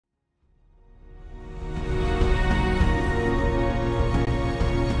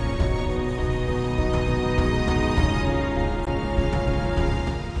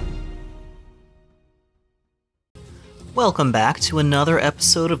Welcome back to another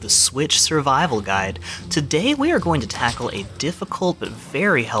episode of the Switch Survival Guide. Today we are going to tackle a difficult but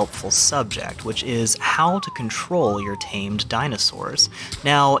very helpful subject, which is how to control your tamed dinosaurs.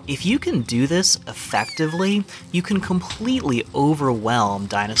 Now, if you can do this effectively, you can completely overwhelm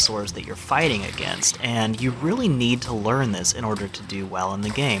dinosaurs that you're fighting against, and you really need to learn this in order to do well in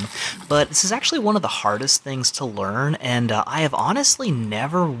the game. But this is actually one of the hardest things to learn, and I have honestly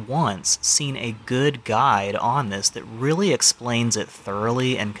never once seen a good guide on this that really explains it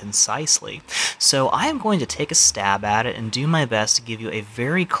thoroughly and concisely. So I am going to take a stab at it and do my best to give you a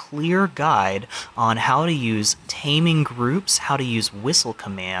very clear guide on how to use taming groups, how to use whistle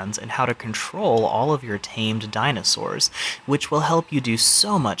commands, and how to control all of your tamed dinosaurs, which will help you do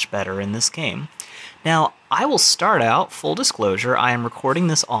so much better in this game. Now, I will start out, full disclosure, I am recording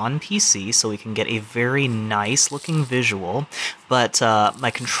this on PC so we can get a very nice looking visual, but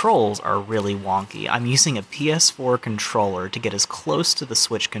my controls are really wonky. I'm using a PS4 controller to get as close to the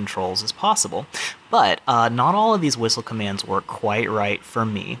Switch controls as possible, but not all of these whistle commands work quite right for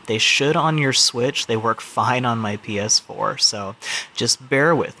me. They should on your Switch, they work fine on my PS4, so just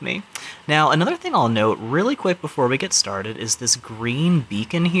bear with me. Now, another thing I'll note really quick before we get started is this green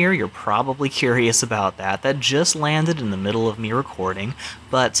beacon here. You're probably curious about that. That just landed in the middle of me recording,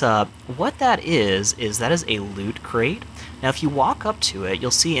 but what that is a loot crate. Now if you walk up to it, you'll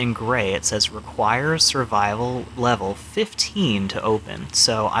see in gray it says requires survival level 15 to open.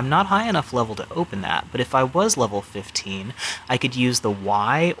 So I'm not high enough level to open that, but if I was level 15, I could use the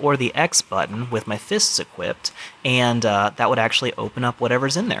Y or the X button with my fists equipped, and that would actually open up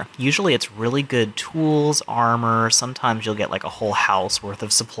whatever's in there. Usually it's really good tools, armor, sometimes you'll get like a whole house worth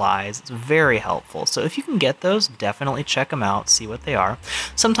of supplies. It's very helpful. So if you can get those, definitely check them out, see what they are.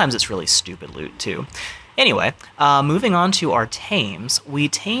 Sometimes it's really stupid loot too. Anyway, moving on to our tames, we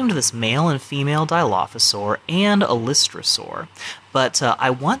tamed this male and female Dilophosaur and a Lystrosaur, but I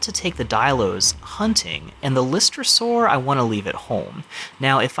want to take the Dilos hunting, and the Lystrosaur I want to leave at home.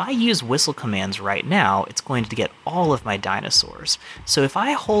 Now, if I use whistle commands right now, it's going to get all of my dinosaurs. So if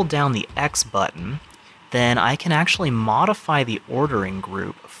I hold down the X button, then I can actually modify the ordering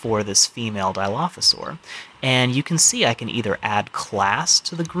group for this female Dilophosaur. And you can see I can either add class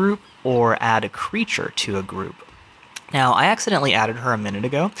to the group or add a creature to a group. Now, I accidentally added her a minute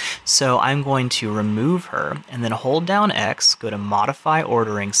ago, so I'm going to remove her, and then hold down X, go to Modify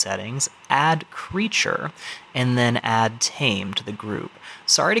Ordering Settings, Add Creature, and then add Tame to the group.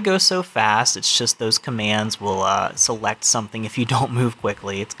 Sorry to go so fast, it's just those commands will select something if you don't move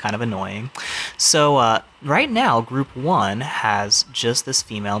quickly. It's kind of annoying. So right now, Group 1 has just this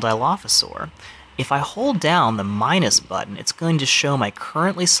female Dilophosaur. If I hold down the minus button, it's going to show my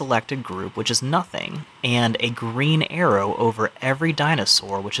currently selected group, which is nothing, and a green arrow over every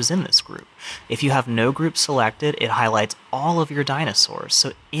dinosaur which is in this group. If you have no group selected, it highlights all of your dinosaurs,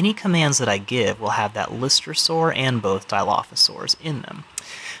 so any commands that I give will have that Lystrosaur and both Dilophosaurs in them.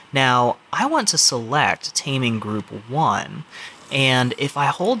 Now, I want to select Taming Group 1, and if I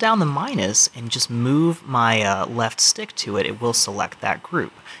hold down the minus and just move my left stick to it, it will select that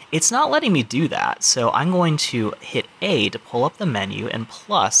group. It's not letting me do that, so I'm going to hit A to pull up the menu and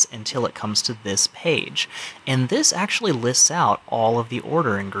plus until it comes to this page. And this actually lists out all of the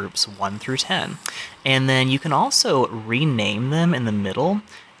ordering groups 1 through 10. And then you can also rename them in the middle.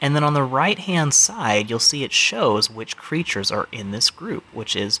 And then on the right-hand side, you'll see it shows which creatures are in this group,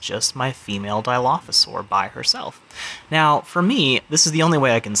 which is just my female Dilophosaur by herself. Now, for me, this is the only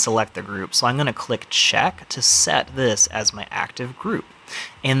way I can select the group, so I'm going to click Check to set this as my active group.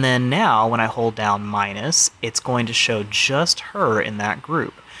 And then now, when I hold down minus, it's going to show just her in that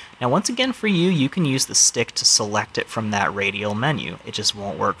group. Now, once again, for you, you can use the stick to select it from that radial menu. It just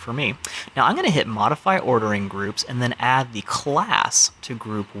won't work for me. Now, I'm going to hit Modify Ordering Groups and then add the class to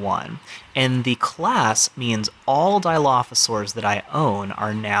Group 1. And the class means all Dilophosaurs that I own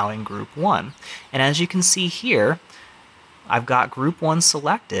are now in Group 1. And as you can see here, I've got Group 1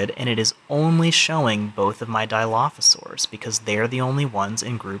 selected, and it is only showing both of my Dilophosaurs because they're the only ones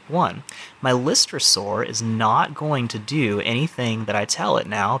in Group 1. My Lystrosaur is not going to do anything that I tell it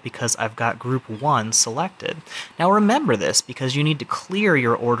now because I've got Group 1 selected. Now remember this because you need to clear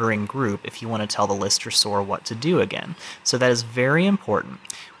your ordering group if you want to tell the Lystrosaur what to do again. So that is very important.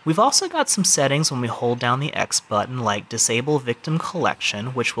 We've also got some settings when we hold down the X button, like Disable Victim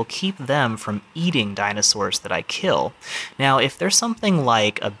Collection, which will keep them from eating dinosaurs that I kill. Now, if there's something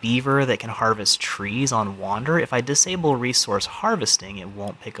like a beaver that can harvest trees on Wander, if I disable Resource Harvesting, it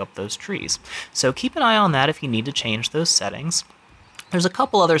won't pick up those trees. So keep an eye on that if you need to change those settings. There's a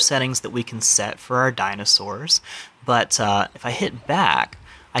couple other settings that we can set for our dinosaurs, but if I hit back,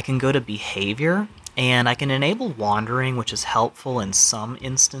 I can go to Behavior, And I can enable wandering, which is helpful in some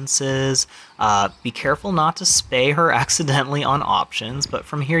instances. Be careful not to spay her accidentally on options, but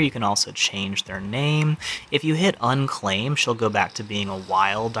from here you can also change their name. If you hit unclaim, she'll go back to being a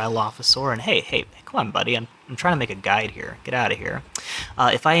wild Dilophosaur, and hey, come on, buddy, I'm trying to make a guide here. Get out of here.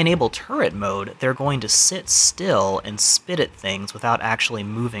 If I enable turret mode, they're going to sit still and spit at things without actually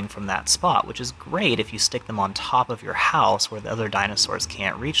moving from that spot, which is great if you stick them on top of your house where the other dinosaurs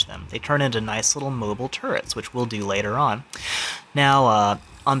can't reach them. They turn into nice little mobile turrets, which we'll do later on. Now,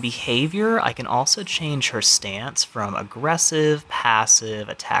 on behavior, I can also change her stance from aggressive, passive,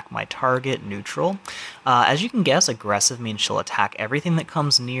 attack my target, neutral. As you can guess, aggressive means she'll attack everything that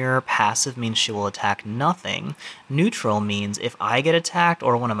comes near, passive means she will attack nothing, neutral means if I get attacked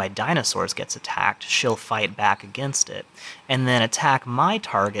or one of my dinosaurs gets attacked, she'll fight back against it. And then attack my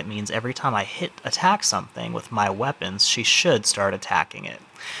target means every time I attack something with my weapons, she should start attacking it.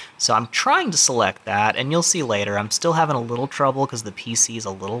 So I'm trying to select that, and you'll see later I'm still having a little trouble because the PC is a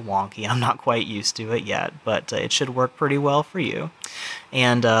little wonky. I'm not quite used to it yet, but it should work pretty well for you.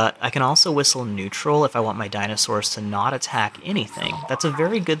 And I can also whistle neutral if I want my dinosaurs to not attack anything. That's a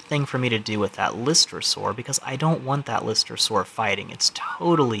very good thing for me to do with that Listersaur because I don't want that Listersaur fighting. It's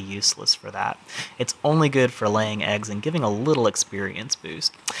totally useless for that. It's only good for laying eggs and giving a little experience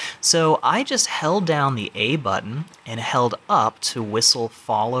boost. So I just held down the A button and held up to whistle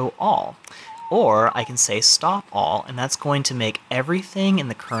follow all. Or I can say stop all, and that's going to make everything in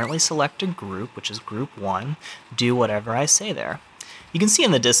the currently selected group, which is group 1, do whatever I say there. You can see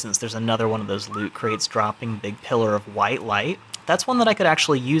in the distance there's another one of those loot crates dropping big pillar of white light. That's one that I could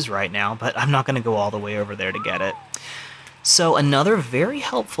actually use right now, but I'm not going to go all the way over there to get it. So another very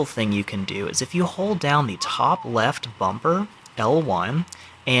helpful thing you can do is if you hold down the top left bumper, L1,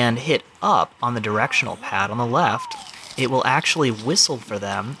 and hit up on the directional pad on the left, it will actually whistle for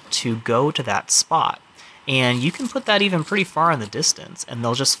them to go to that spot. And you can put that even pretty far in the distance, and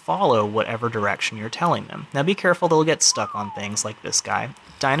they'll just follow whatever direction you're telling them. Now be careful, they'll get stuck on things like this guy.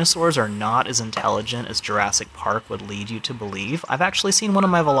 Dinosaurs are not as intelligent as Jurassic Park would lead you to believe. I've actually seen one of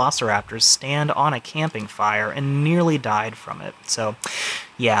my velociraptors stand on a camping fire and nearly died from it. So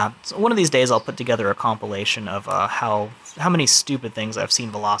yeah, so one of these days I'll put together a compilation of how many stupid things I've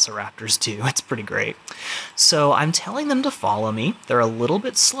seen velociraptors do. It's pretty great. So I'm telling them to follow me. They're a little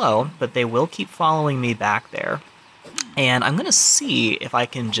bit slow, but they will keep following me back there. And I'm going to see if I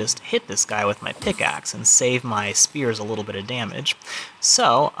can just hit this guy with my pickaxe and save my spears a little bit of damage.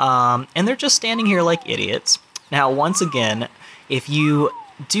 So, and they're just standing here like idiots. Now, once again, if you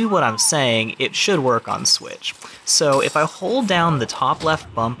do what I'm saying, it should work on Switch. So if I hold down the top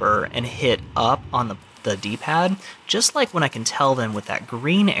left bumper and hit up on the D-pad, just like when I can tell them with that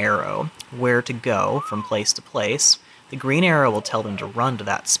green arrow where to go from place to place, the green arrow will tell them to run to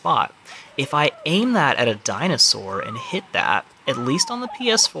that spot. If I aim that at a dinosaur and hit that, at least on the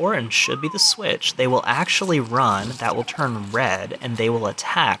PS4 and should be the Switch, they will actually run, that will turn red, and they will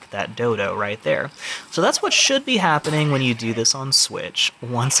attack that dodo right there. So that's what should be happening when you do this on Switch.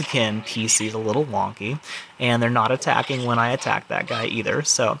 Once again, PC's a little wonky, and they're not attacking when I attack that guy either,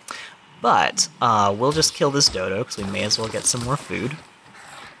 so... But we'll just kill this dodo because we may as well get some more food.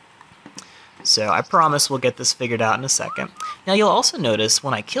 So I promise we'll get this figured out in a second. Now you'll also notice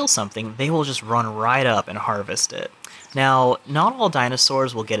when I kill something, they will just run right up and harvest it. Now, not all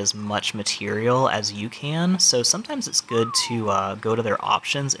dinosaurs will get as much material as you can, so sometimes it's good to go to their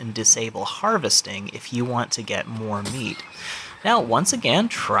options and disable harvesting if you want to get more meat. Now, once again,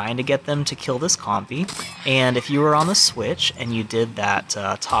 trying to get them to kill this compy, and if you were on the Switch and you did that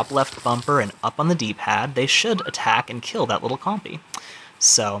top left bumper and up on the D-pad, they should attack and kill that little compy.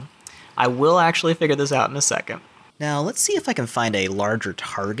 So, I will actually figure this out in a second. Now, let's see if I can find a larger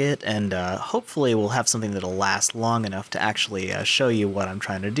target, and hopefully we'll have something that'll last long enough to actually show you what I'm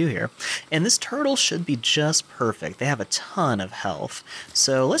trying to do here. And this turtle should be just perfect. They have a ton of health.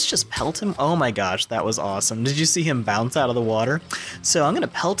 So let's just pelt him. Oh my gosh, that was awesome. Did you see him bounce out of the water? So I'm going to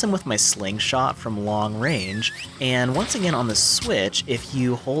pelt him with my slingshot from long range. And once again on the Switch, if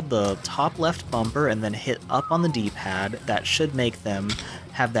you hold the top left bumper and then hit up on the D-pad, that should make them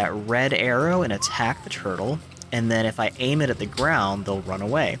have that red arrow and attack the turtle. And then if I aim it at the ground, they'll run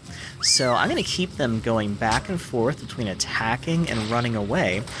away. So I'm going to keep them going back and forth between attacking and running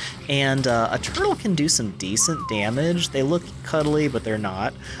away. And a turtle can do some decent damage. They look cuddly, but they're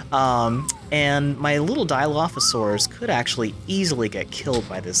not. And my little Dilophosaurs could actually easily get killed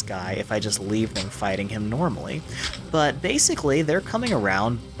by this guy if I just leave them fighting him normally. But basically, they're coming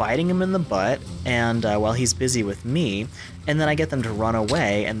around, biting him in the butt, and while he's busy with me, and then I get them to run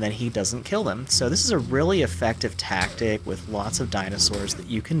away, and then he doesn't kill them. So this is a really effective effective tactic with lots of dinosaurs that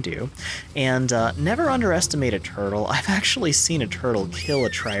you can do. And never underestimate a turtle. I've actually seen a turtle kill a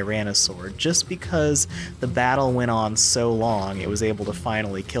tyrannosaur just because the battle went on so long it was able to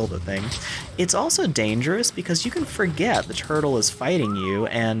finally kill the thing. It's also dangerous because you can forget the turtle is fighting you,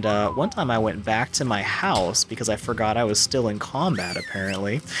 and one time I went back to my house because I forgot I was still in combat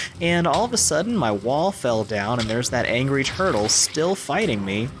apparently, and all of a sudden my wall fell down and there's that angry turtle still fighting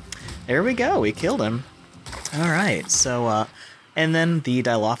me. There we go, we killed him. Alright, so and then the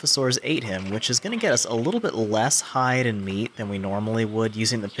Dilophosaurs ate him, which is going to get us a little bit less hide and meat than we normally would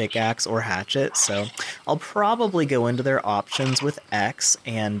using the pickaxe or hatchet, so I'll probably go into their options with X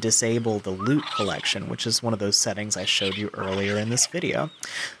and disable the loot collection, which is one of those settings I showed you earlier in this video.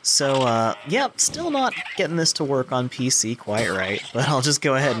 So, yeah, still not getting this to work on PC quite right, but I'll just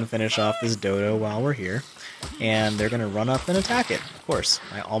go ahead and finish off this dodo while we're here. And they're going to run up and attack it. Of course,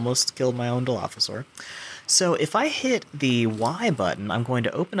 I almost killed my own Dilophosaur. So if I hit the Y button, I'm going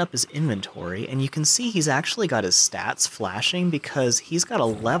to open up his inventory, and you can see he's actually got his stats flashing because he's got a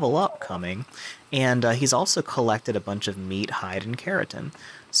level up coming, and he's also collected a bunch of meat, hide, and keratin.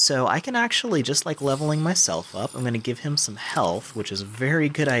 So I can actually, just like leveling myself up, I'm going to give him some health, which is a very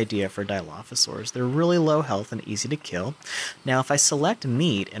good idea for Dilophosaurs. They're really low health and easy to kill. Now if I select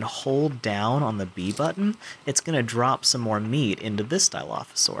meat and hold down on the B button, it's going to drop some more meat into this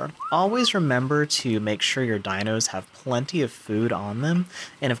Dilophosaur. Always remember to make sure your dinos have plenty of food on them,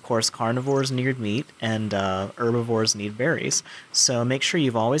 and of course carnivores need meat and herbivores need berries. So make sure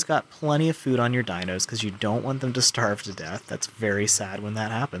you've always got plenty of food on your dinos because you don't want them to starve to death. That's very sad when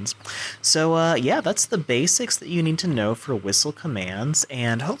that happens. So yeah, that's the basics that you need to know for whistle commands,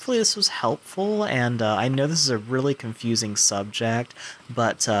 and hopefully this was helpful, and I know this is a really confusing subject,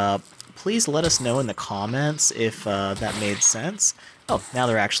 but please let us know in the comments if that made sense. Oh, now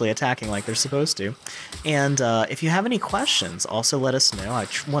they're actually attacking like they're supposed to. And if you have any questions, also let us know. I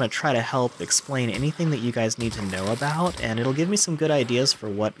want to try to help explain anything that you guys need to know about, and it'll give me some good ideas for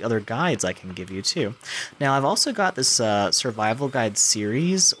what other guides I can give you too. Now, I've also got this survival guide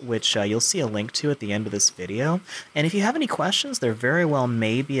series, which you'll see a link to at the end of this video. And if you have any questions, there very well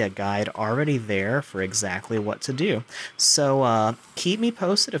may be a guide already there for exactly what to do. So keep me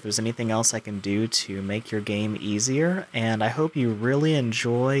posted if there's anything else I can do to make your game easier, and I hope you really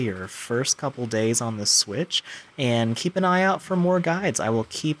enjoy your first couple days on the Switch, and keep an eye out for more guides. I will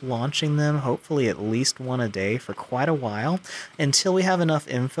keep launching them, hopefully at least one a day for quite a while, until we have enough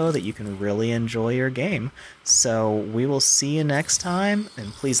info that you can really enjoy your game. So we will see you next time,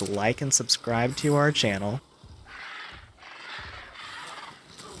 and please like and subscribe to our channel.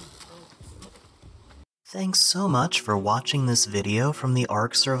 Thanks so much for watching this video from the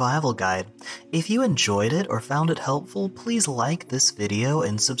Ark Survival Guide. If you enjoyed it or found it helpful, please like this video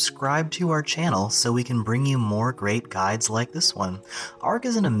and subscribe to our channel so we can bring you more great guides like this one. Ark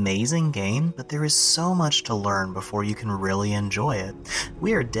is an amazing game, but there is so much to learn before you can really enjoy it.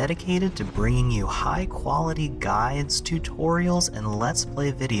 We are dedicated to bringing you high-quality guides, tutorials, and Let's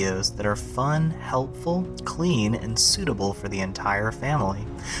Play videos that are fun, helpful, clean, and suitable for the entire family.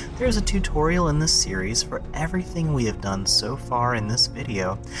 There's a tutorial in this series for everything we have done so far in this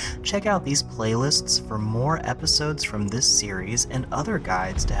video. Check out these playlists for more episodes from this series and other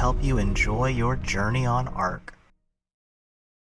guides to help you enjoy your journey on Ark.